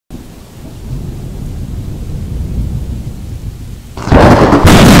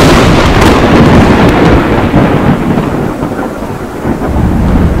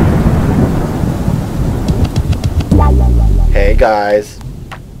guys,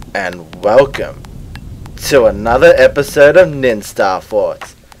 and welcome to another episode of Nin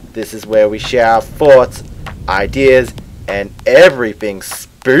Thoughts. This is where we share our thoughts, ideas, and everything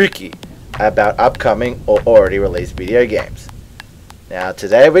spooky about upcoming or already released video games. Now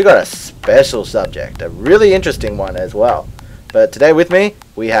today we got a special subject, a really interesting one as well. But today with me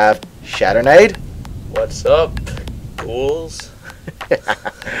we have Shadownade. What's up, ghouls?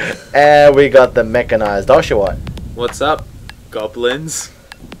 And we got the MechanisedOshawott. What's up, goblins?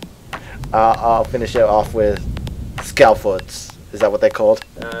 I'll finish it off with Scalfoots. Is that what they're called?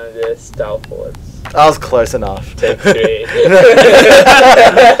 They're Stalfords. I was close enough. Take 3.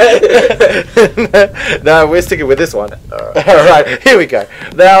 No, we're sticking with this one. Alright, here we go.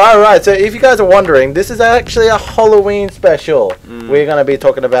 Now, alright, so if you guys are wondering, this is actually a Halloween special. We're going to be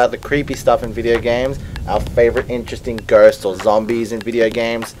talking about the creepy stuff in video games, our favorite interesting ghosts or zombies in video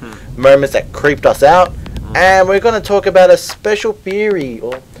games, moments that creeped us out, and we're going to talk about a special theory,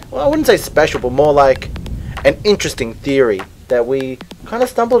 or, well, I wouldn't say special, but more like an interesting theory that we kind of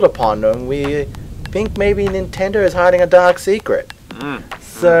stumbled upon, and we think maybe Nintendo is hiding a dark secret.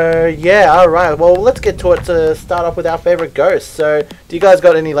 So yeah, alright, well let's get to it to start off with our favorite ghosts. So do you guys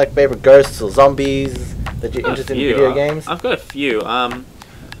got any like favorite ghosts or zombies that you're interested in video games? I've got a few. I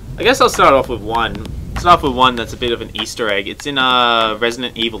guess I'll start off with one. Start off with one that's a bit of an Easter egg. It's in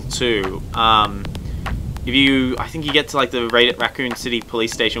Resident Evil 2. I think you get to like the Raccoon City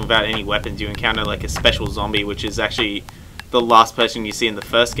police station without any weapons, you encounter like a special zombie, which is actually the last person you see in the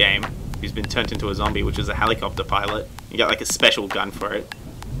first game who's been turned into a zombie, which is a helicopter pilot. You got like a special gun for it.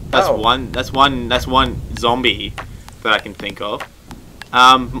 That's one zombie that I can think of.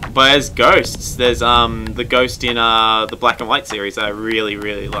 But as ghosts, there's the ghost in the Black and White series that I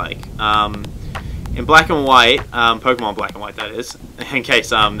really like. In Black and White, Pokemon Black and White, that is. In case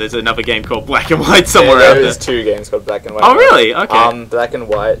there's another game called Black and White somewhere out there. There's 2 games called Black and White. Oh really? Okay. Black and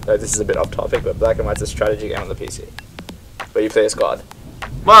White. This is a bit off topic, but Black and White's a strategy game on the PC, where you play as God.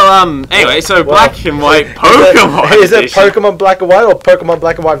 Well, anyway, so Black and White Pokemon. Is it Pokemon Black and White or Pokemon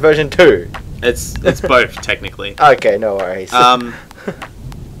Black and White version 2? It's both technically. Okay, no worries. Yeah,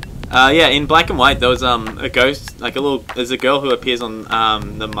 in Black and White there was a ghost, like there's a girl who appears on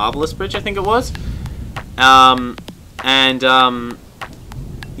the Marvelous Bridge, I think it was.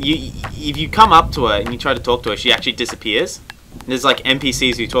 If you come up to her and you try to talk to her, she actually disappears. And there's like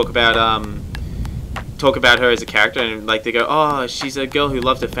NPCs who talk about her as a character, and like they go, oh, she's a girl who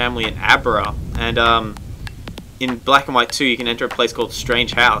loved her family in Abra. And in Black and White 2 you can enter a place called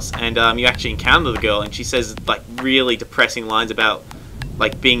Strange House, and you actually encounter the girl, and she says like really depressing lines about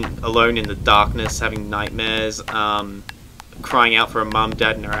like being alone in the darkness, having nightmares, crying out for a mum,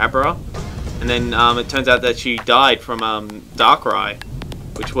 dad, and her Abra. And then it turns out that she died from Darkrai,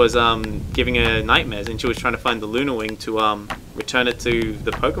 which was giving her nightmares, and she was trying to find the Lunar Wing to return it to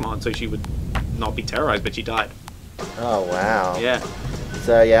the Pokemon so she would not be terrorized, but she died. Oh wow. Yeah.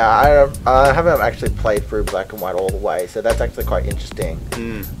 So yeah, I haven't actually played through Black and White all the way, so that's actually quite interesting.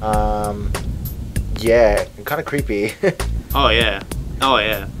 Yeah, kind of creepy. Oh yeah. Oh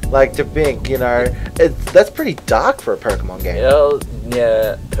yeah. Like to think, you know, that's pretty dark for a Pokemon game.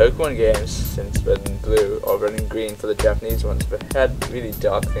 Yeah, Pokemon games since Red and Blue, or Red and Green for the Japanese ones, but had really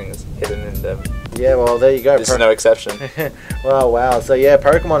dark things hidden in them. Yeah, well there you go. This is no exception. Well, wow. So yeah,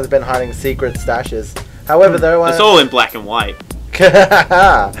 Pokemon has been hiding secret stashes. However, though, it's all in Black and White.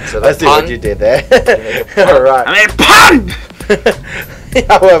 So I see what you did there. Alright. I made a pun!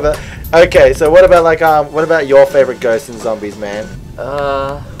 However, okay, so what about like what about your favorite ghosts and zombies, man?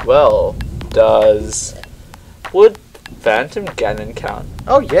 Well, would Phantom Ganon count?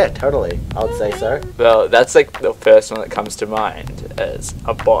 Oh yeah, totally. I would say so. Well, that's like the first one that comes to mind as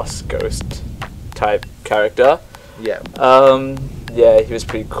a boss ghost type character. Yeah. Yeah, he was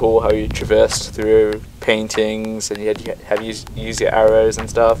pretty cool how you traversed through paintings and you had to have use your arrows and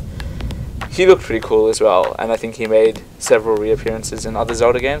stuff. He looked pretty cool as well, and I think he made several reappearances in other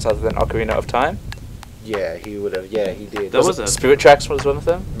Zelda games other than Ocarina of Time. Yeah, he would have. Yeah, he did. There was Spirit Tracks was one of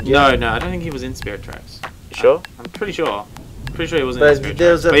them? Yeah. No, I don't think he was in Spirit Tracks. You sure? I'm pretty sure. Pretty sure he wasn't But in Spirit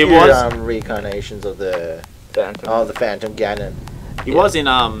there was Tracks. a few was. reincarnations of the Phantom. Oh, the Phantom Ganon. He was in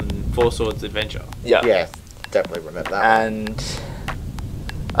Four Swords Adventure. Yeah. Yeah, definitely remember that.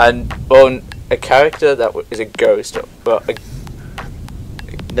 And well, a character that is a ghost, but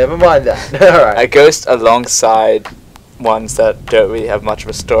Never mind that. Alright. a ghost alongside ones that don't really have much of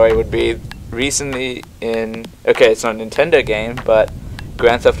a story would be recently in, okay, it's not a Nintendo game, but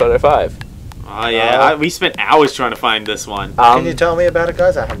Grand Theft Auto 5. Oh yeah, we spent hours trying to find this one. Can you tell me about it,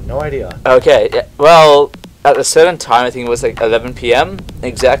 guys? I have no idea. Okay, yeah, well, at a certain time, I think it was like 11 PM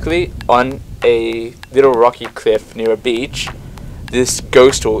exactly, on a little rocky cliff near a beach, this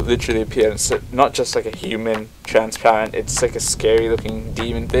ghost will literally appear, and it's not just like a human transparent, it's like a scary looking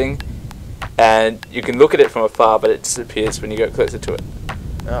demon thing, and you can look at it from afar, but it disappears when you get closer to it.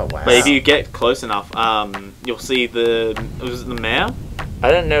 Oh wow! But if you get close enough, you'll see was it the mayor? I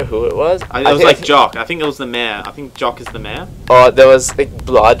don't know who it was. It was like Jock. I think it was the mayor. I think Jock is the mayor. Oh, there was like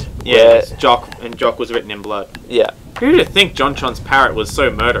blood. Yeah, it was Jock, and Jock was written in blood. Yeah. Who would think John Tron's parrot was so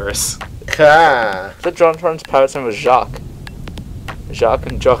murderous? Ah. The John Tron's parrot's name was Jacques. Jacques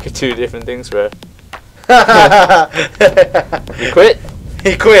and Jock are two different things, bro. You quit?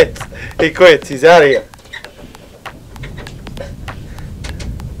 He quit. He quits. He's out of here.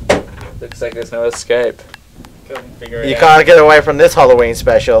 Looks like there's no escape. Couldn't figure it You out. can't get away from this Halloween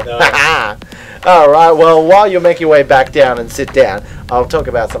special. No. Alright, well, while you make your way back down and sit down, I'll talk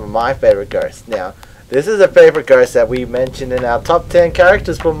about some of my favorite ghosts. Now, this is a favorite ghost that we mentioned in our top 10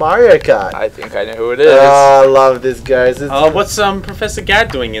 characters for Mario Kart. I think I know who it is. Oh, I love this ghost. What's Professor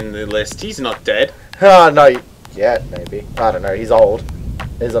Gadd doing in the list? He's not dead. Oh, not yet, maybe. I don't know. He's old.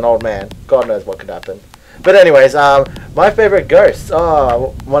 He's an old man. God knows what could happen. But anyways, my favorite ghosts.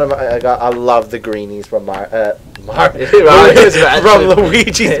 Oh, I love the greenies from from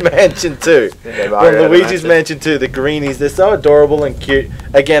Luigi's Mansion 2. From Luigi's Mansion 2, the greenies. They're so adorable and cute.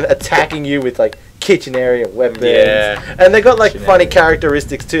 Again, attacking you with like kitchen area weapons. Yeah. And they got like Kitchen funny area.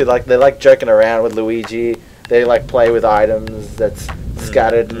 characteristics too. Like they like joking around with Luigi. They like play with items that's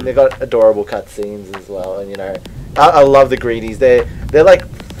scattered. And they got adorable cutscenes as well. And you know, I love the greenies. They're like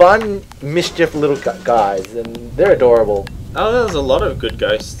fun, mischief little guys, and they're adorable. Oh, there's a lot of good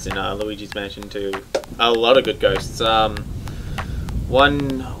ghosts in Luigi's Mansion 2. A lot of good ghosts.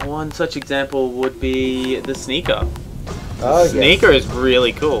 One such example would be the Sneaker. Oh, Sneaker is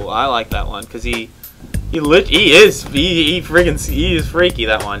really cool. I like that one because he is freaky,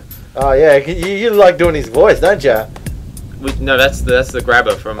 that one. Oh yeah, you like doing his voice, don't you? No, that's the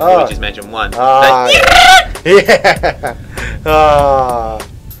grabber from Oh. Luigi's Mansion 1. Ah, yeah. Ah.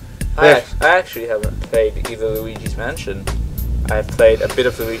 I actually haven't played either Luigi's Mansion. I've played a bit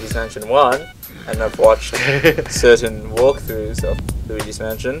of Luigi's Mansion 1, and I've watched certain walkthroughs of Luigi's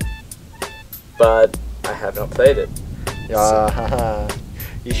Mansion, but I have not played it.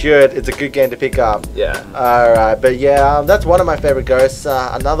 You should. It's a good game to pick up. Yeah. Alright, but yeah, that's one of my favorite ghosts.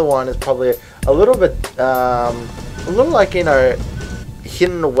 Another one is probably a little bit, a little like, you know,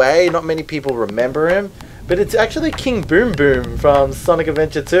 hidden away. Not many people remember him, but it's actually King Boom Boom from Sonic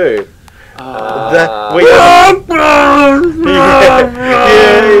Adventure 2. Yeah.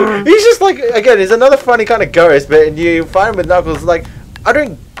 He's just like, again, he's another funny kind of ghost, but you find him with Knuckles, like, I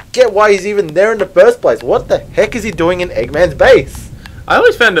don't get why he's even there in the first place. What the heck is he doing in Eggman's base? I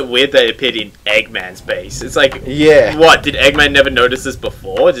always found it weird that it appeared in Eggman's base. It's like, Yeah. what, did Eggman never notice this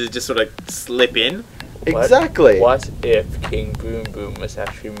before? Did it just sort of slip in? Exactly. What if King Boom Boom was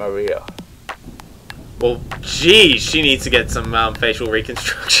actually Maria? Well, geez, she needs to get some facial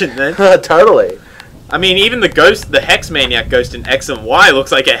reconstruction then. Totally. I mean, even the ghost, the Hex Maniac ghost in X and Y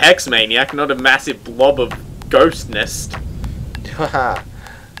looks like a Hex Maniac, not a massive blob of ghostness.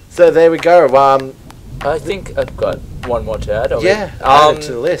 So there we go. I think I've got one more to add. Yeah, add it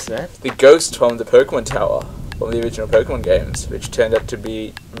to the list, man. The ghost from the Pokemon Tower, from the original Pokemon games, which turned out to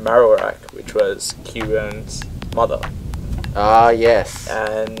be Marowak, which was Cubon's mother. Ah, yes.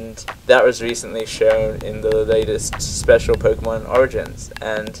 And that was recently shown in the latest special Pokemon Origins,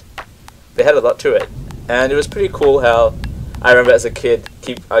 and they had a lot to it. And it was pretty cool how I remember as a kid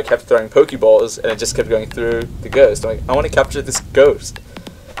I kept throwing Pokeballs and it just kept going through the ghost. I'm like, I want to capture this ghost.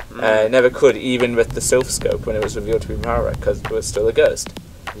 And I never could, even with the Silph Scope when it was revealed to be Marowak, because it was still a ghost.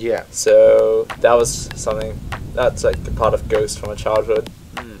 Yeah. So that was something that's like a part of Ghost from my childhood.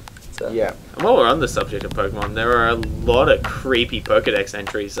 So. Yeah. And while we're on the subject of Pokemon, there are a lot of creepy Pokedex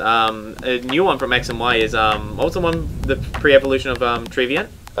entries. A new one from X and Y is, what was the pre-evolution of Trevenant?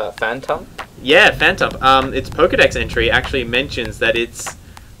 Phantom? Yeah, Phantom. Its Pokedex entry actually mentions that it's,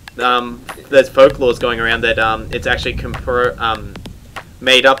 there's folklores going around that it's actually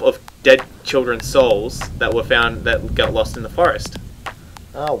made up of dead children's souls that were found, that got lost in the forest.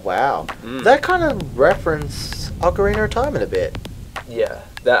 Oh, wow. That kind of referenced Ocarina of Time in a bit. Yeah.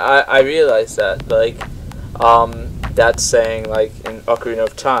 That I realized that, like, that's saying, like, in Ocarina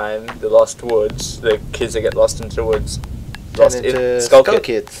of Time, the Lost Woods, the kids that get lost into the woods, lost into Skull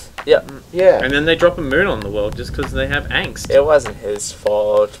Kids. Yeah. Yeah. And then they drop a moon on the world just because they have angst. It wasn't his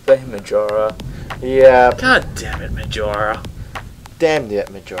fault. Blame Majora. Yeah. God damn it, Majora. Damn it,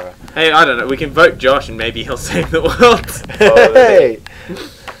 Majora. Hey, I don't know. We can vote Josh and maybe he'll save the world. Hey!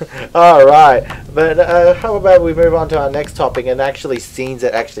 Alright, but how about we move on to our next topic and actually scenes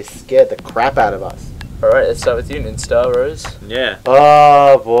that actually scared the crap out of us. Alright, let's start with you, Nin Rose. Yeah.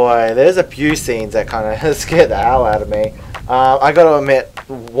 Oh boy, there's a few scenes that kind of scared the hell out of me. I gotta admit,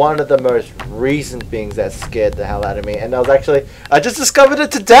 one of the most recent things that scared the hell out of me, and I just discovered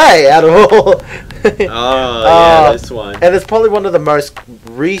it today out of all. Yeah, this one. And it's probably one of the most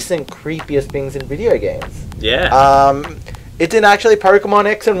recent, creepiest things in video games. Yeah. It's in actually Pokemon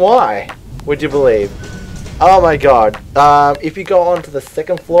X and Y, would you believe? Oh my god. If you go onto the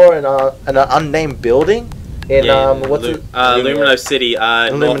second floor in an unnamed building, in Lumino City,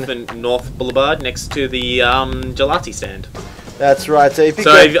 North Boulevard, next to the gelati stand. That's right. So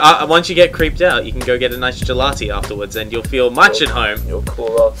once you get creeped out, you can go get a nice gelati afterwards, and you'll feel much at home. You'll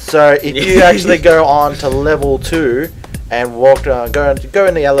cool off. So if you actually go on to level 2 and walk, go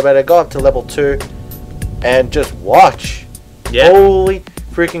in the elevator, go up to level 2, and just watch. Yeah. Holy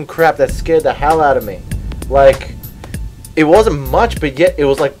freaking crap! That scared the hell out of me. Like, it wasn't much, but yet it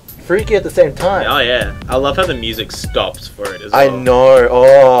was like freaky at the same time. Oh yeah, I love how the music stops for it as well. I know.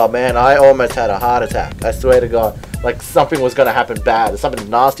 Oh man, I almost had a heart attack. I swear to God, like something was gonna happen bad. Something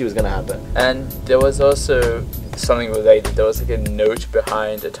nasty was gonna happen. And there was also something related. There was like a note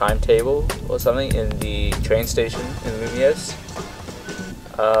behind a timetable or something in the train station in Lumios.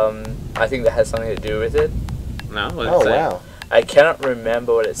 I think that has something to do with it. No. What did it say? Wow. I cannot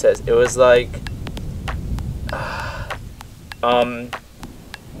remember what it says. It was like,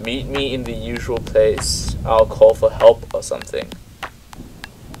 meet me in the usual place. I'll call for help or something.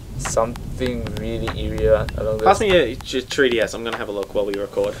 Something really eerie along this. Pass me your 3DS. I'm gonna have a look while we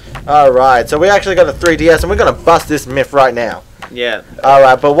record. All right. So we actually got a 3DS, and we're gonna bust this myth right now. Yeah. All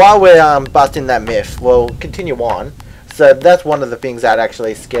right. But while we're busting that myth, we'll continue on. So that's one of the things that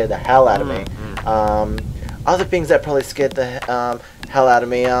actually scared the hell out of me. Other things that probably scared the hell out of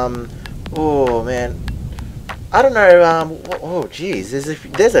me. Oh man, I don't know. Oh geez,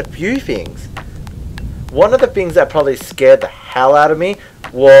 there's a few things. One of the things that probably scared the hell out of me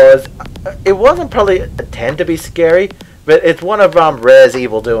was, it wasn't probably intended to be scary, but it's one of Rare's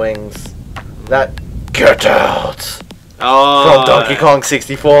evil doings. That get out from Donkey Kong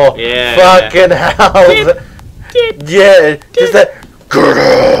 64. Yeah. Fucking hell. Yeah, just that get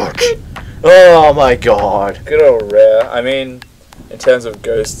out. Oh my god. Good old Rare. I mean, in terms of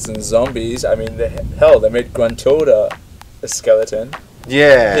ghosts and zombies, I mean, hell, they made Gruntilda a skeleton.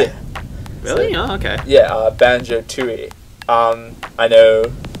 Yeah. Really? So, oh, okay. Yeah, Banjo Tooie. I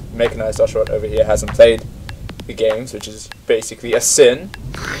know MechanisedOshawott over here hasn't played the games, which is basically a sin.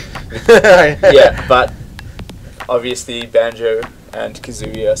 Yeah, but obviously Banjo and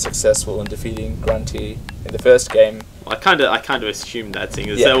Kazooie are successful in defeating Grunty in the first game. I kind of assumed that, seeing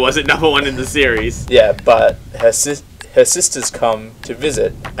as there wasn't number one in the series. Yeah, but her sisters come to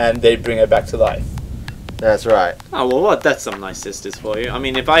visit, and they bring her back to life. That's right. Oh well, what? That's some nice sisters for you. I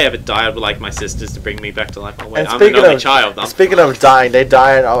mean, if I ever die, I would like my sisters to bring me back to life. Oh wait, I'm an only child. Speaking of dying, they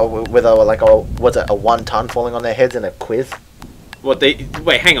die with a 1 ton falling on their heads in a quiz. What they?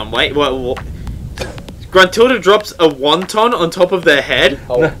 Wait, hang on, wait. What? Gruntilda drops a wonton on top of their head.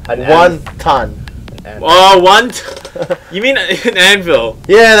 Oh, 1 ton. Oh, you mean an anvil?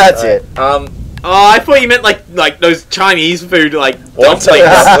 Yeah, that's it. Oh, I thought you meant like those Chinese food dumplings.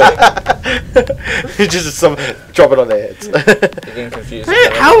 Just some drop it on their heads. Getting confused.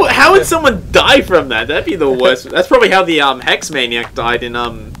 How would someone die from that? That'd be the worst. That's probably how the Hex Maniac died in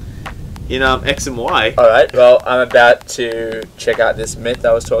X and Y. All right. Well, I'm about to check out this myth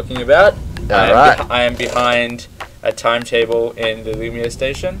I was talking about. I am behind a timetable in the Lumia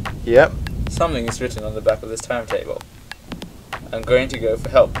station. Yep. Something is written on the back of this timetable. I'm going to go for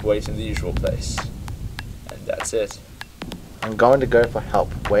help, wait in the usual place. And that's it. I'm going to go for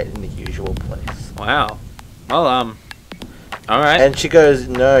help, wait in the usual place. Wow. Well, alright. And she goes,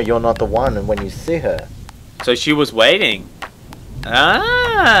 no, you're not the one, and when you see her. So she was waiting.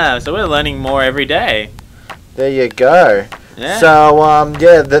 Ah, so we're learning more every day. There you go. Yeah. So,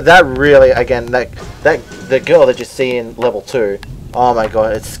 yeah, that really, again, the girl that you see in level 2, oh my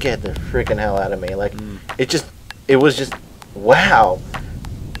god, it scared the freaking hell out of me. Like, it was just, wow.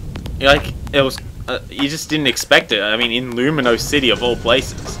 Like, it was, you just didn't expect it. I mean, in Lumino City of all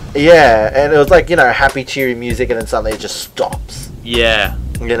places. Yeah, and it was like, happy, cheery music, and then suddenly it just stops. Yeah.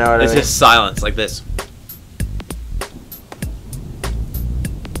 You know what I mean? It's just silence, like this.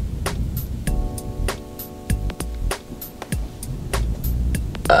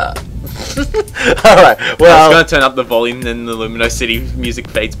 Alright, well... I was going to turn up the volume, then the Lumino City music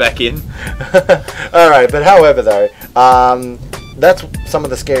fades back in. Alright, but however though, that's some of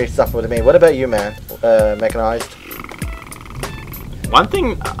the scary stuff with me. What about you, man? Mechanized? One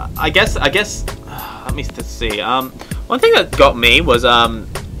thing, I guess, let me see, one thing that got me was,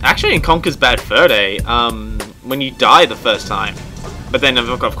 actually in Conker's Bad Fur Day, when you die the first time, but then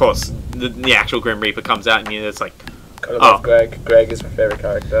of course the actual Grim Reaper comes out and it's like, I love Greg. Greg is my favorite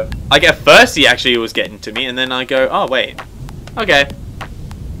character. like at first he actually was getting to me, and then I go, oh wait, okay,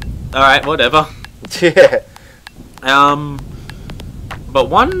 all right, whatever. Yeah. But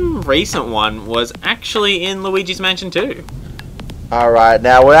one recent one was actually in Luigi's Mansion 2. Alright,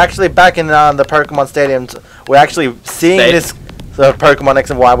 now we're actually back in the Pokemon Stadium. We're actually seeing this, the Pokemon X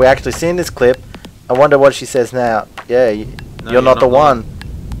and Y. We're actually seeing this clip. I wonder what she says now. Yeah, you're not the one.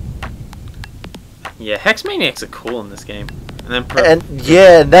 Yeah, Hex Maniacs are cool in this game. And then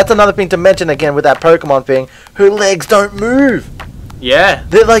yeah, that's another thing to mention again with that Pokemon thing. Her legs don't move. Yeah.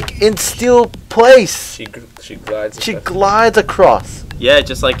 They're like in still place. She glides. She glides across. Yeah,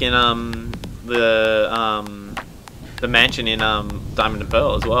 just like in the mansion in Diamond and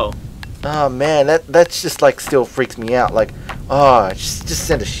Pearl as well. Oh man, that's just like still freaks me out. Like, oh, just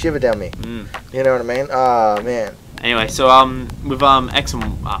send a shiver down me. You know what I mean? Oh man. Anyway, so with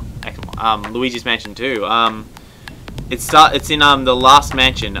Luigi's Mansion 2, it's in the last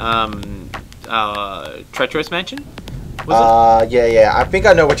mansion, Treacherous Mansion. Was it? Yeah. I think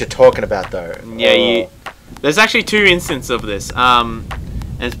I know what you're talking about though. Yeah, there's actually two instances of this.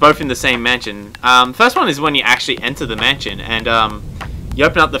 And it's both in the same mansion. First one is when you actually enter the mansion and you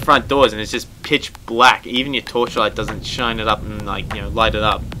open up the front doors and it's just pitch black. Even your torchlight doesn't shine it up and light it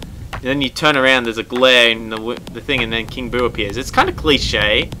up. And then you turn around, there's a glare in the thing, and then King Boo appears. It's kind of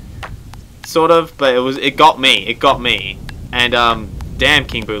cliche, sort of, but it got me. It got me. And damn,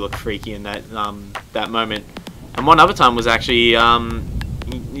 King Boo looked freaky in that moment. And one other time was actually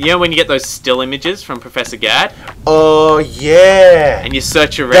you know when you get those still images from Professor Gad? Oh, yeah. And you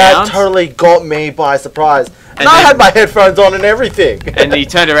search around. That totally got me by surprise. And I had my headphones on and everything. And you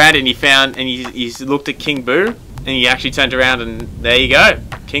turned around and you looked at King Boo, and you actually turned around and there you go,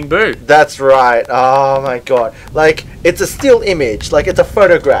 King Boo. That's right. Oh my god. Like, it's a still image. Like, it's a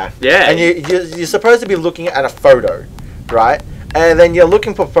photograph. Yeah. And you're supposed to be looking at a photo, right? And then you're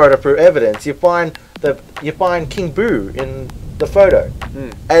looking for photo proof evidence. You find King Boo in the photo.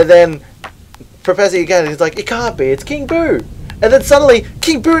 And then Professor Gad is like, it can't be, it's King Boo. And then suddenly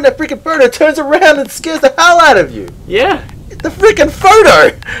King Boo in that freaking photo turns around and scares the hell out of you. Yeah. The freaking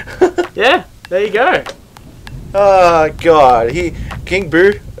photo. Yeah, there you go. Oh god, King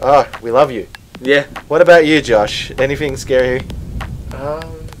Boo. Oh, we love you. Yeah. What about you, Josh? Anything scary?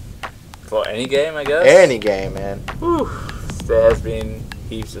 For any game, I guess. Any game, man. Whew. There has been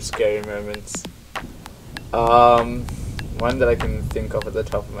heaps of scary moments. One that I can think of at the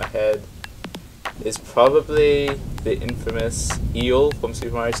top of my head is probably the infamous eel from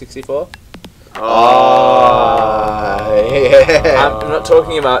Super Mario 64. Oh, yeah. I'm not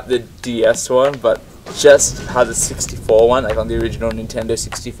talking about the DS one, but just how the 64 one, like on the original Nintendo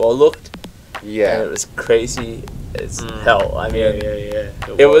 64, looked. Yeah. And it was crazy as hell. I mean, yeah.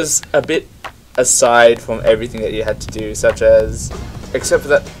 It was a bit aside from everything that you had to do, such as, except for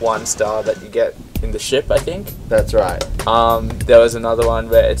that one star that you get in the ship, I think. That's right. There was another one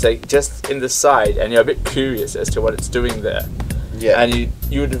where it's like just in the side, and you're a bit curious as to what it's doing there. Yeah. And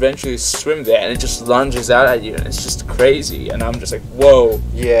you would eventually swim there, and it just lunges out at you, and it's just crazy. And I'm just like, whoa.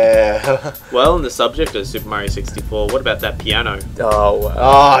 Yeah. Well, on the subject of Super Mario 64, what about that piano? Oh, wow.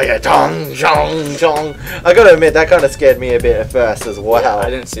 Oh, yeah. Dong, dong, dong. I gotta admit, that kind of scared me a bit at first as well. Yeah, I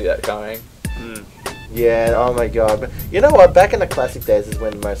didn't see that coming. Yeah, oh my god. But you know what? Back in the classic days is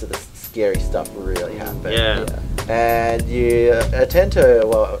when most of the scary stuff really happened. Yeah. And you tend to,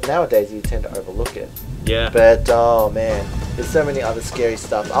 well, nowadays you tend to overlook it. Yeah. But, oh man, there's so many other scary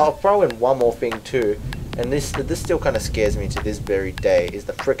stuff. I'll throw in one more thing too, and this still kind of scares me to this very day, is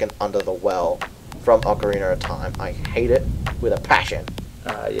the frickin' Under the Well from Ocarina of Time. I hate it with a passion.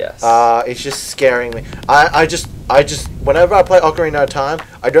 Yes. It's just scaring me. I just, whenever I play Ocarina of Time,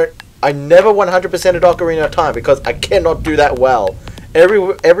 I never 100%ed Ocarina of Time because I cannot do that well.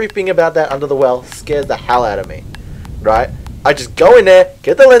 Everything about that Under the Well scares the hell out of me, right? I just go in there,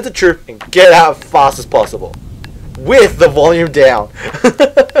 get the lens of truth, and get out as fast as possible, with the volume down.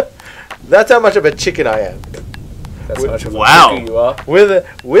 That's how much of a chicken I am. That's how much of a wow. chicken you are.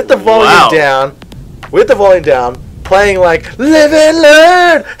 With the volume down, playing like live and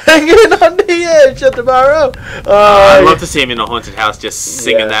learn, hanging on the edge of tomorrow. I'd love to see him in a haunted house just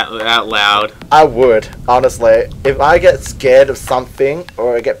singing that out loud. I would, honestly. If I get scared of something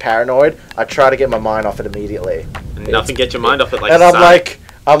or I get paranoid, I try to get my mind off it immediately. And nothing gets your mind off it like and Sonic.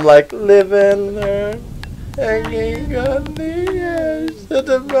 I'm like live and learn, hanging on the edge of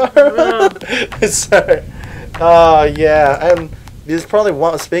tomorrow. So, yeah, and there's probably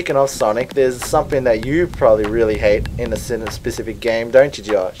one. Speaking of Sonic, there's something that you probably really hate in a specific game, don't you,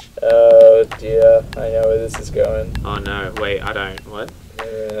 Josh? Oh dear, I know where this is going. Oh no, wait, I don't. What?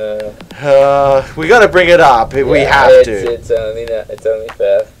 We gotta bring it up. We have to. It's only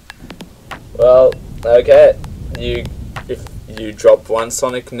fair. Well, okay. If you drop one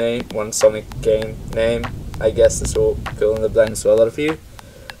Sonic game name, I guess this will fill in the blanks for a lot of you.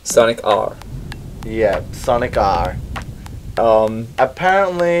 Sonic R. Yeah, Sonic R.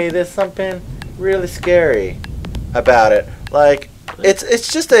 Apparently there's something really scary about it. Like,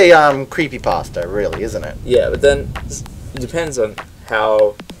 it's just a creepypasta, really, isn't it? Yeah, but then it depends on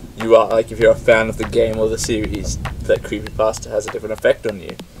how you are. Like, if you're a fan of the game or the series, that creepypasta has a different effect on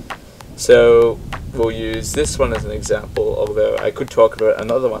you. So we'll use this one as an example, although I could talk about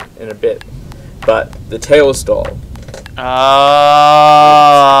another one in a bit. But the Tails doll.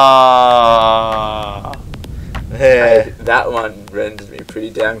 That one rendered me pretty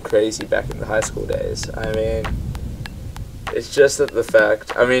damn crazy back in the high school days. I mean, it's just that the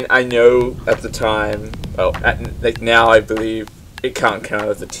fact. I mean, I know at the time. Well, like now, I believe it can't come out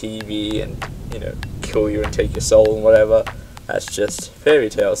of the TV and kill you and take your soul and whatever. That's just fairy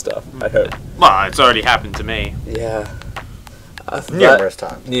tale stuff. I hope. Well, it's already happened to me. Yeah. Numerous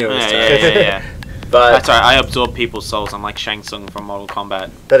times. Yeah. But that's right. I absorb people's souls. I'm like Shang Tsung from Mortal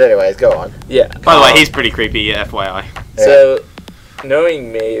Kombat. But anyways, go on. Yeah. By the way, he's pretty creepy. FYI. Yeah. So,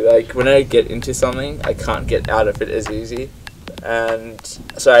 knowing me, like when I get into something, I can't get out of it as easy. And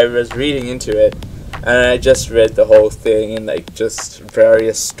so I was reading into it, and I just read the whole thing and like just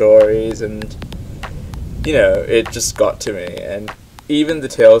various stories, and it just got to me. And even the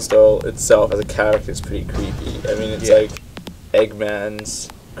Tails doll itself as a character is pretty creepy. I mean, it's like Eggman's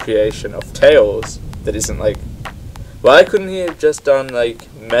creation of Tails that isn't like. Why couldn't he have just done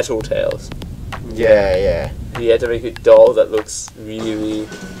like metal Tails? Yeah. He had to make a doll that looks really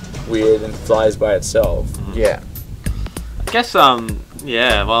weird and flies by itself. Yeah. I guess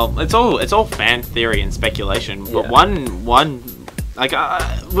yeah, well, it's all fan theory and speculation. But one like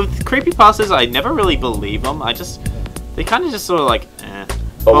with creepypastas, I never really believe them. They kind of just sort of like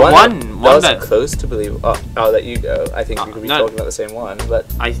But one that's close to believe. I'll let you go. I think we could be talking about the same one, but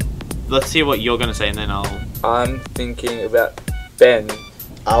let's hear what you're gonna say, and then I'm thinking about Ben.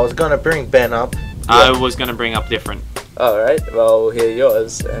 I was gonna bring Ben up. I was gonna bring up different. Alright, well, we'll hear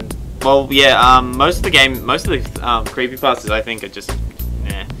yours. And well, yeah, most of the creepypastas I think are just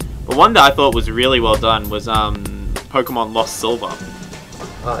But one that I thought was really well done was Pokemon Lost Silver.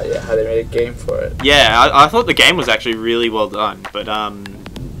 Oh yeah, how they made a game for it. Yeah, I thought the game was actually really well done, but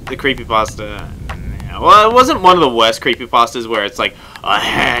the creepypasta, well, it wasn't one of the worst creepypastas where it's like a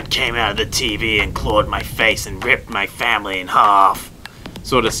hand came out of the TV and clawed my face and ripped my family in half,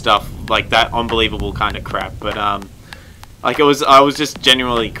 sort of stuff like that unbelievable kind of crap. But like I was just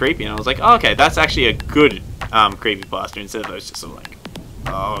genuinely creepy, and I was like, oh, okay, that's actually a good creepypasta instead of those just sort of like,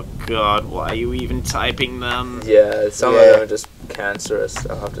 oh god, why are you even typing them? Yeah, some of them are just cancerous,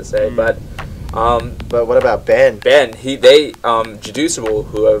 I'll have to say. But what about Ben? Ben, they Deducible,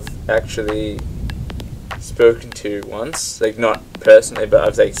 who I've actually spoken to once, like not personally, but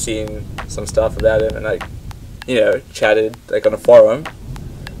I've like seen some stuff about him and like chatted like on a forum.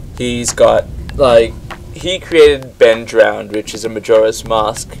 He's got like he created Ben Drowned, which is a Majora's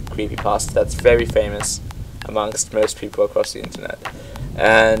Mask creepypasta that's very famous amongst most people across the internet.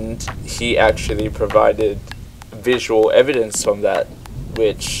 And he actually provided visual evidence from that,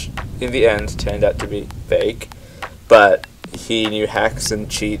 which in the end turned out to be fake, but he knew hacks and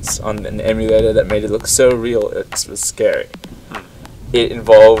cheats on an emulator that made it look so real it was scary. It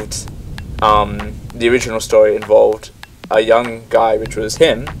involved, the original story involved a young guy, which was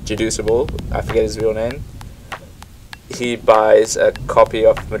him, Deducible, I forget his real name. He buys a copy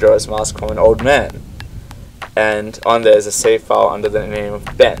of Majora's Mask from an old man, and on there is a save file under the name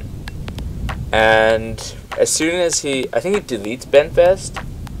of Ben. And as soon as I think he deletes Ben first,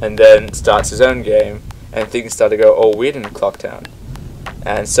 and then starts his own game, and things start to go all weird in Clocktown,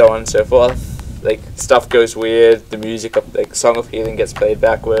 and so on and so forth. Like, stuff goes weird, the music of, like, Song of Healing gets played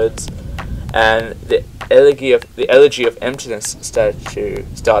backwards, and the elegy of emptiness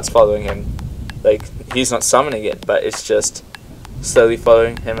starts following him. Like, he's not summoning it, but it's just slowly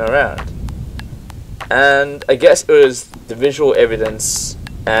following him around. And I guess it was the visual evidence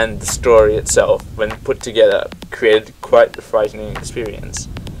and the story itself, when put together, created quite a frightening experience.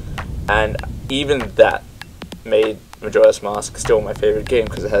 And even that made Majora's Mask still my favorite game,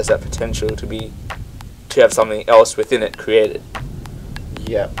 because it has that potential to have something else within it created.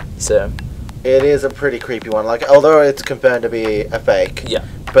 Yeah. So it is a pretty creepy one. Like, although it's confirmed to be a fake. Yeah.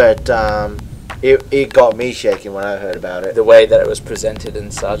 But it got me shaking when I heard about it. The way that it was presented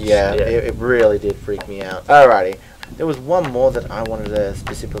and such. Yeah, it really did freak me out. Alrighty, there was one more that I wanted to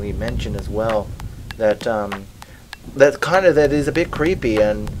specifically mention as well. That that is a bit creepy,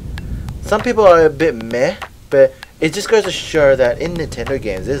 and some people are a bit meh, but it just goes to show that in Nintendo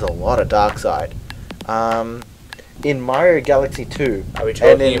games there's a lot of dark side. In Mario Galaxy 2. Are we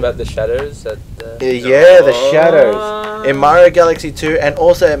talking about the shadows? Yeah, the shadows. In Mario Galaxy 2, and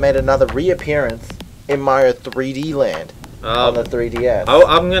also it made another reappearance in Mario 3D Land on the 3DS.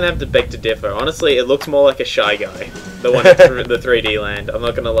 I'm going to have to beg to differ. Honestly, it looks more like a Shy Guy. The one in the 3D Land. I'm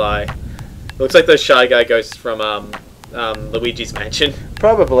not going to lie. It looks like those Shy Guy ghosts from Luigi's Mansion.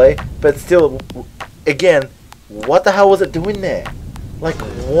 Probably, but still, again, what the hell was it doing there? Like,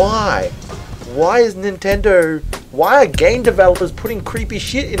 why? Why are game developers putting creepy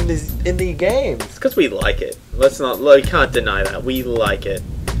shit in the games? It's because we like it. We can't deny that. We like it.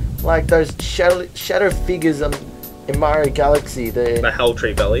 Like those shadow figures in Mario Galaxy. The Hell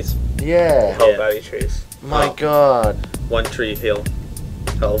Tree Bellies. Yeah. Hell Valley trees. My God. One tree hill.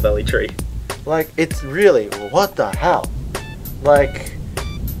 Hell Valley tree. Like, it's really, what the hell? Like,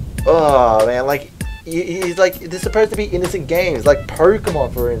 oh man, like, he's like, they're supposed to be innocent games, like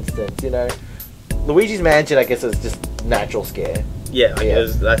Pokemon, for instance, you know. Luigi's Mansion, I guess, is just natural scare. Yeah,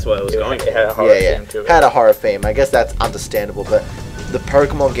 that's what it was going. It had a horror theme to it. Had a horror theme. I guess that's understandable, but the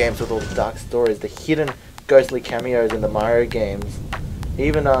Pokemon games with all the dark stories, the hidden ghostly cameos in the Mario games,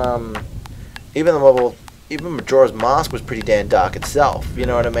 even Majora's Mask was pretty damn dark itself. You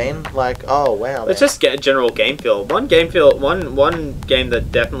know what I mean? Like, oh wow. Let's just get a general game feel. One game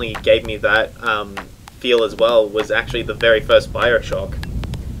that definitely gave me that feel as well was actually the very first Bioshock.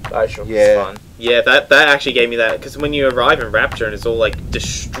 Bioshock was fun. Yeah, that actually gave me that, because when you arrive in Rapture and it's all like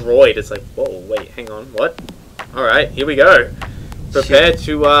destroyed, it's like, whoa, wait, hang on, what? Alright, here we go. Prepare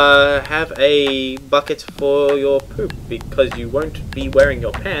to have a bucket for your poop, because you won't be wearing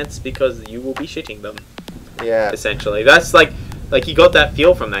your pants because you will be shitting them. Yeah. Essentially. That's like you got that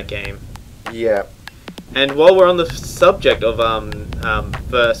feel from that game. Yeah. And while we're on the subject of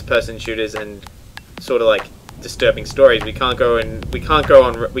first person shooters and sort of like disturbing stories, we can't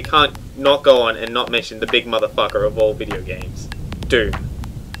not go on and not mention the big motherfucker of all video games, Doom.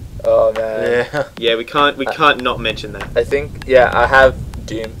 Oh man. Yeah, we can't not mention that. I think I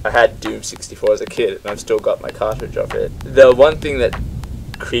had Doom 64 as a kid, and I've still got my cartridge of it. The one thing that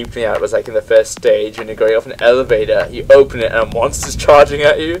creeped me out was like in the first stage when you're going off an elevator, you open it and a monster's charging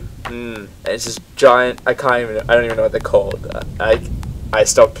at you. And it's this giant. I don't even know what they're called. I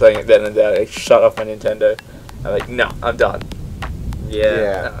stopped playing it then and there. I shut off my Nintendo. I'm like, no, I'm done.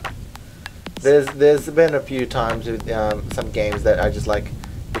 Yeah. There's been a few times with some games that I just like,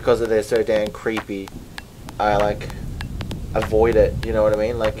 because they're so damn creepy, I like avoid it. You know what I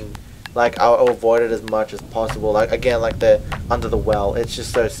mean? Like I'll avoid it as much as possible. Like again, like the Under the Well. It's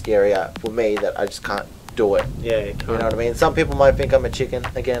just so scary for me that I just can't do it. Yeah, you know what I mean? Some people might think I'm a chicken.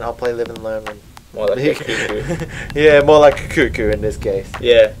 Again, I'll play Live and Learn. More like a cuckoo. Yeah, more like a cuckoo in this case.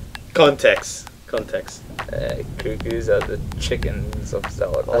 Yeah, context. Cuckoos are the chickens of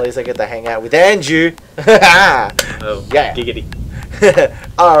Zelda. At least I get to hang out with Andrew. Oh, yeah. Giggity.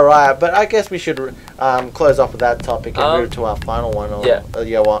 Alright, but I guess we should close off with that topic and move to our final one. Or,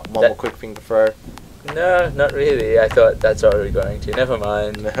 one more quick thing to throw. No, not really. I thought that's what we were going to. Never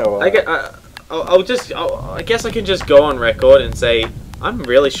mind. No, I guess I can just go on record and say I'm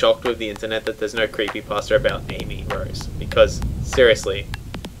really shocked with the internet that there's no creepypasta about Nin Rose, because seriously,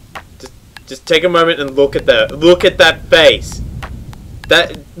 just take a moment and look at that face.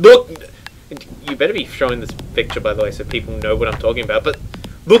 You better be showing this picture, by the way, so people know what I'm talking about. But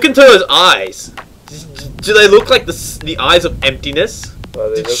look into those eyes. Do they look like the eyes of emptiness?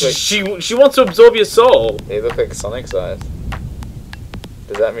 Well, they look like she wants to absorb your soul. They look like Sonic's eyes.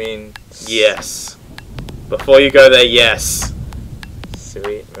 Does that mean yes? Before you go there, yes.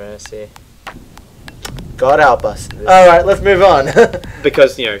 Sweet mercy. God help us. Alright, let's move on.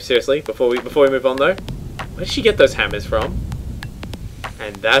 Because, seriously, before we move on though, where did she get those hammers from?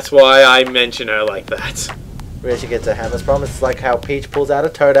 And that's why I mention her like that. Where she gets her hammers from? It's like how Peach pulls out a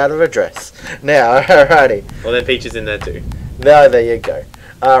toad out of a dress. Now, alrighty. Well, then Peach is in there too. No, there you go.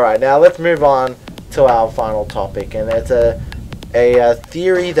 Alright, now let's move on to our final topic, and it's a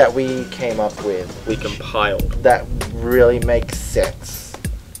theory that we came up with. We compiled. That really makes sense.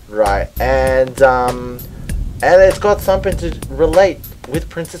 Right, and it's got something to relate with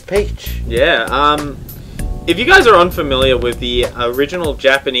Princess Peach. Yeah, if you guys are unfamiliar with the original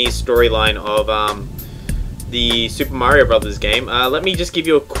Japanese storyline of the Super Mario Brothers game, let me just give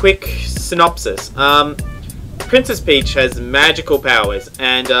you a quick synopsis. Princess Peach has magical powers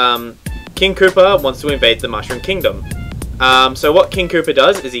and King Koopa wants to invade the Mushroom Kingdom. So what King Koopa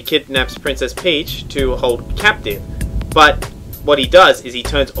does is he kidnaps Princess Peach to hold captive. But what he does is he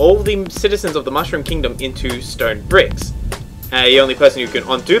turns all the citizens of the Mushroom Kingdom into stone bricks. The only person who can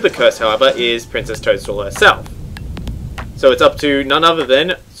undo the curse, however, is Princess Toadstool herself. So it's up to none other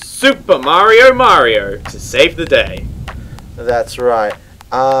than Super Mario to save the day. That's right.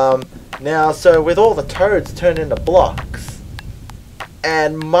 Now, so with all the toads turned into blocks,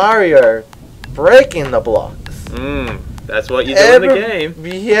 and Mario breaking the blocks. That's what you do in the game.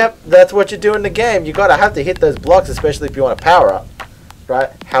 Yep, that's what you do in the game. You gotta have to hit those blocks, especially if you want to power up,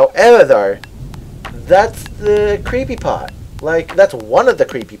 right? However, though, that's the creepy part. Like, that's one of the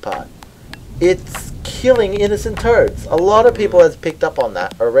creepy part. It's killing innocent toads. A lot of people has picked up on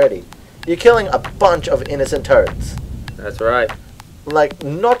that already. You're killing a bunch of innocent toads. That's right. Like,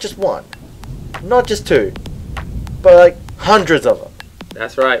 not just one, not just two, but like hundreds of them.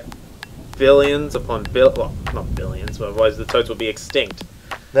 That's right. Billions upon well, not billions, but otherwise the toads will be extinct.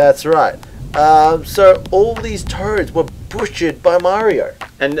 That's right. So all these toads were butchered by Mario.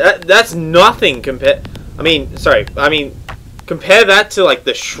 And that's nothing compared... compare that to like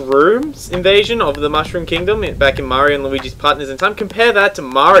the Shrooms invasion of the Mushroom Kingdom back in Mario and Luigi's Partners in Time. Compare that to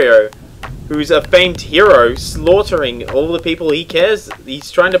Mario, who's a famed hero, slaughtering all the people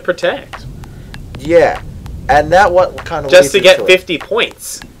he's trying to protect. Yeah, and that what kind of just leads to get into 50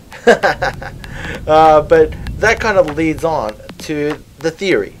 points. But that kind of leads on to the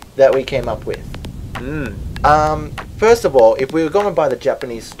theory that we came up with. First of all, if we were going by the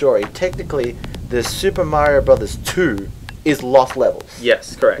Japanese story, technically the Super Mario Bros. 2 is Lost Levels.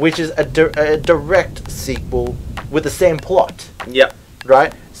 Yes, correct. Which is a direct sequel with the same plot. Yep.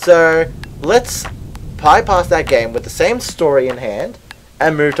 Right? So let's bypass that game with the same story in hand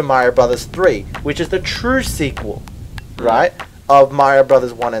and move to Mario Bros. 3, which is the true sequel, right, of Mario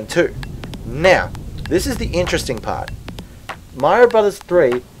Bros. 1 and 2. Now, this is the interesting part. Mario Bros.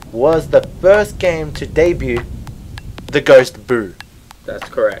 3 was the first game to debut the Ghost Boo. That's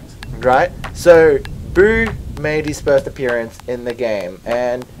correct. Right? So, Boo made his first appearance in the game,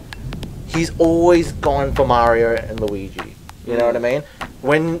 and he's always gone for Mario and Luigi. You know what I mean?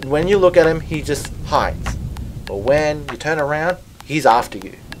 When you look at him, he just hides. But when you turn around, he's after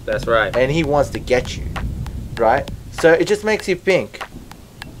you. That's right. And he wants to get you. Right? So it just makes you think,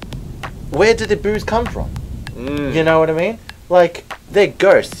 where did the Boos come from? You know what I mean? Like, they're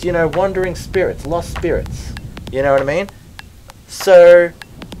ghosts, you know, wandering spirits, lost spirits. You know what I mean? So,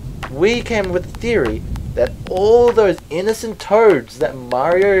 we came with the theory that all those innocent toads that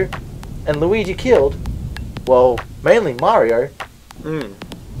Mario and Luigi killed, well, mainly Mario,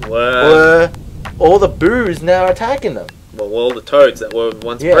 were all the Boos now attacking them. Well, all the toads that were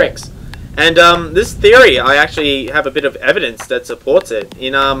once bricks. And this theory, I actually have a bit of evidence that supports it.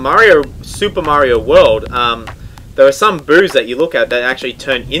 In Super Mario World, there are some Boos that you look at that actually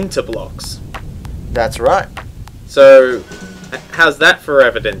turn into blocks. That's right. So, how's that for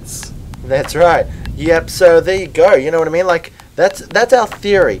evidence? That's right. Yep, so there you go. You know what I mean? Like, that's our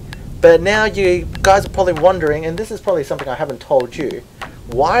theory. But now you guys are probably wondering, and this is probably something I haven't told you,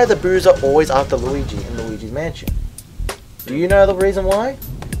 why the Boos are always after Luigi in Luigi's Mansion? Do you know the reason why?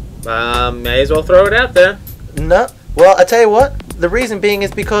 May as well throw it out there. No. Well, I tell you what. The reason being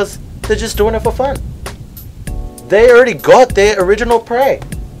is because they're just doing it for fun. They already got their original prey.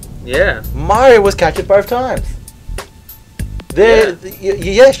 Yeah. Mario was captured both times.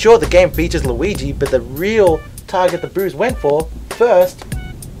 Yeah, sure, the game features Luigi, but the real target the Boos went for first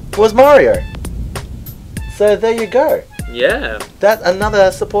was Mario. So there you go. Yeah. That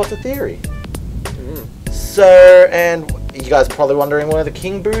another supports the theory. So, and you guys are probably wondering where the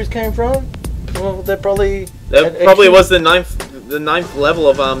King Boos came from? Well, they're probably... That probably was the ninth level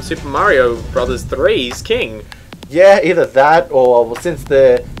of Super Mario Brothers 3's King. Yeah, either that, or well, since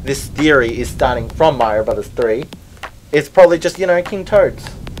this theory is starting from Mario Brothers 3, it's probably just, you know, King Toads,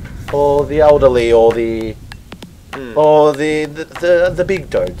 or the elderly, or the big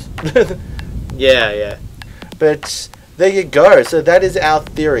toads. Yeah. But there you go. So that is our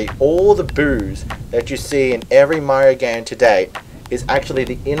theory. All the Boos that you see in every Mario game today is actually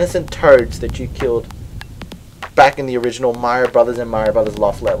the innocent toads that you killed back in the original Mario Brothers and Mario Brothers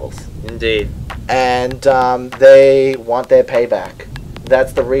Lost Levels. Indeed. And they want their payback.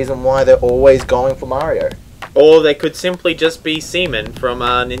 That's the reason why they're always going for Mario. Or they could simply just be seamen from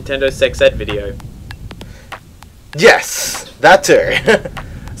a Nintendo Sex Ed video. Yes, that too.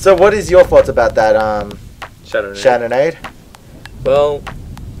 So what is your thoughts about that, Shadownade? Well,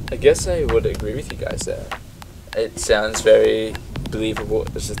 I guess I would agree with you guys there. It sounds very believable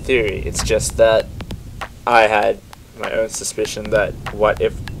as a theory. It's just that I had my own suspicion that what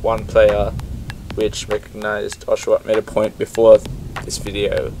if one player, which MechanisedOshawott made a point before this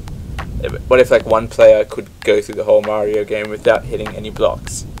video. What if like one player could go through the whole Mario game without hitting any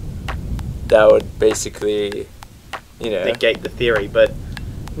blocks? That would basically, negate the theory. But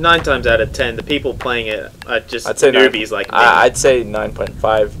 9 times out of 10, the people playing it are just I'd say newbies like me. I'd say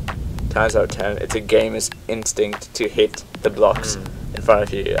 9.5 times out of 10. It's a gamer's instinct to hit the blocks in front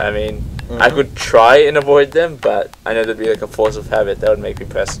of you. I mean, I could try and avoid them, but I know there'd be like a force of habit that would make me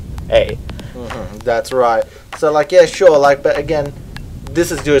press A. That's right. So like, yeah, sure, like, but again, this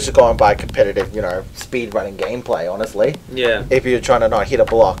is just going by competitive, speed running gameplay, honestly. Yeah. If you're trying to not hit a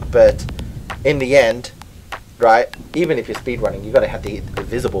block, but in the end, right, even if you're speed running, you got to have to hit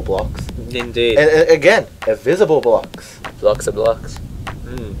invisible blocks. Indeed. And again, invisible blocks. Blocks are blocks.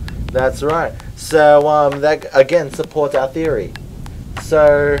 That's right. So that again supports our theory.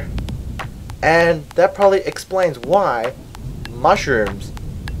 So, and that probably explains why mushrooms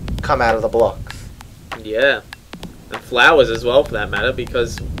come out of the blocks. Yeah. And flowers as well, for that matter,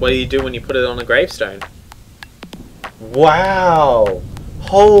 because what do you do when you put it on a gravestone? Wow!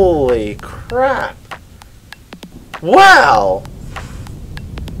 Holy crap! Wow!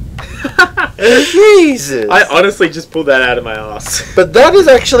 Jesus! I honestly just pulled that out of my ass. But that is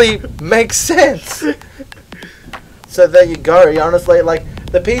actually makes sense. So there you go. Honestly, like,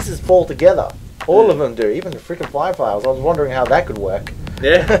 the pieces fall together. All of them do. Even the freaking flowers. I was wondering how that could work.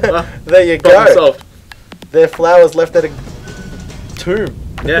 Yeah. Well, there you problem go. solved. They're flowers left at a tomb.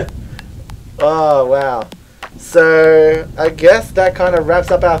 Yeah. Oh, wow. So, I guess that kind of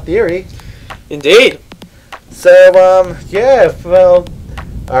wraps up our theory. Indeed. So, yeah, well,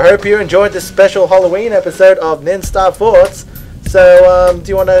 I hope you enjoyed this special Halloween episode of Nin Thoughts. So, do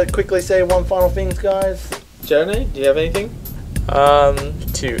you want to quickly say one final thing, guys? Shadownade, do you have anything?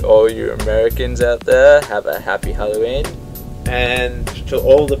 To all you Americans out there, have a happy Halloween. And to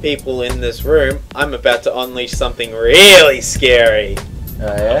all the people in this room, I'm about to unleash something really scary.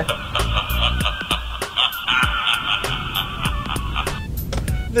 Oh, yeah?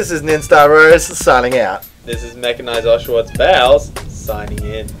 This is Nin Rose signing out. This is MechanisedOshawott's Bowels signing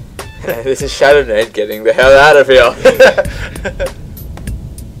in. This is Shadownade getting the hell out of here.